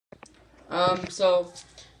So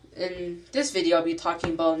in this video, I'll be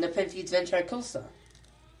talking about Nepenthes ventricosa.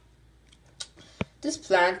 This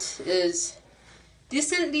plant is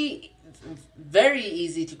decently very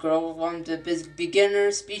easy to grow, one of the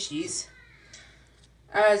beginner species.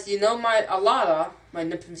 As you know, my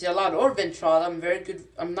Nepenthes alata or ventrata,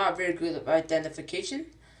 I'm not very good at identification.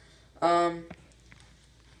 They're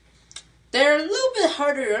a little bit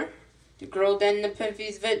harder to grow than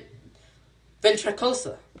Nepenthes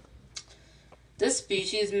ventricosa. This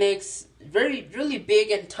species makes really big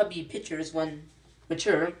and tubby pitchers when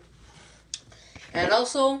mature. And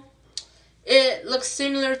also, it looks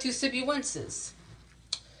similar to Sibuensis.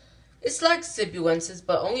 It's like Sibuensis,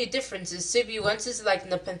 but only difference is Sibuensis is like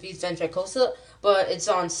Nepenthes ventricosa, but it's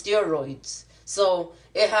on steroids. So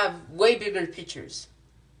it have way bigger pitchers.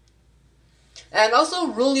 And also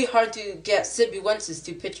really hard to get Sibuensis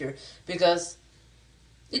to pitcher because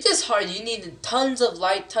it's just hard. You need tons of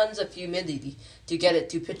light, tons of humidity to get it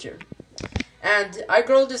to pitcher. And I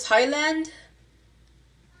grow this highland.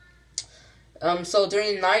 So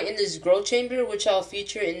during the night in this grow chamber, which I'll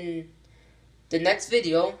feature in the next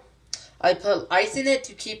video, I put ice in it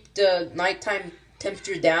to keep the nighttime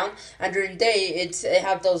temperature down. And during the day, it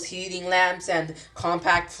have those heating lamps and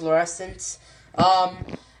compact fluorescents.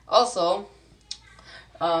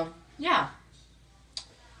 Yeah.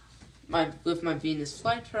 With my Venus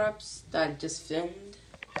flytraps that I just filmed.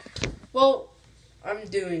 Well, I'm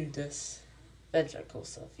doing this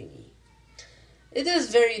ventricosa thingy. It is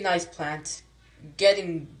a very nice plant.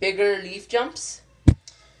 Getting bigger leaf jumps.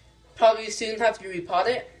 Probably soon have to repot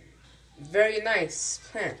it. Very nice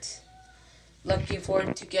plant. Looking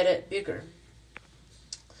forward to get it bigger.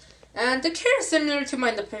 And the care is similar to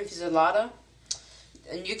my Nepenthes alata.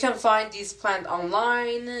 And you can find these plants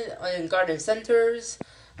online, in garden centers,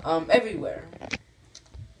 everywhere.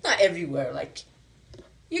 Not everywhere, like,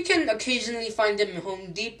 you can occasionally find them in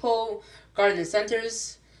Home Depot, garden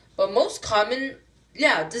centers, but most common,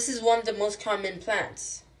 yeah, this is one of the most common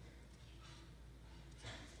plants.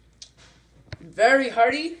 Very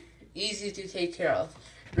hardy, easy to take care of.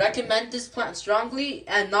 Recommend this plant strongly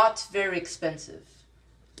and not very expensive.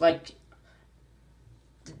 Like,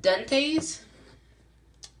 the Nepenthes,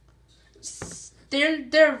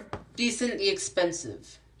 they're decently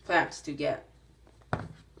expensive plants to get.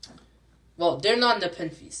 Well, they're not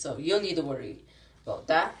Nepenthes, so you don't need to worry about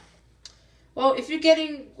that. Well, if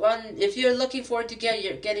you're looking forward to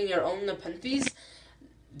getting your own Nepenthes,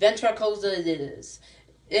 ventricosa it is.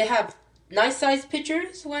 It have nice sized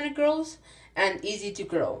pitchers when it grows and easy to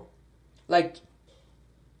grow, like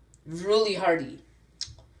really hardy.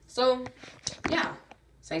 So, yeah,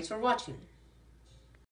 thanks for watching.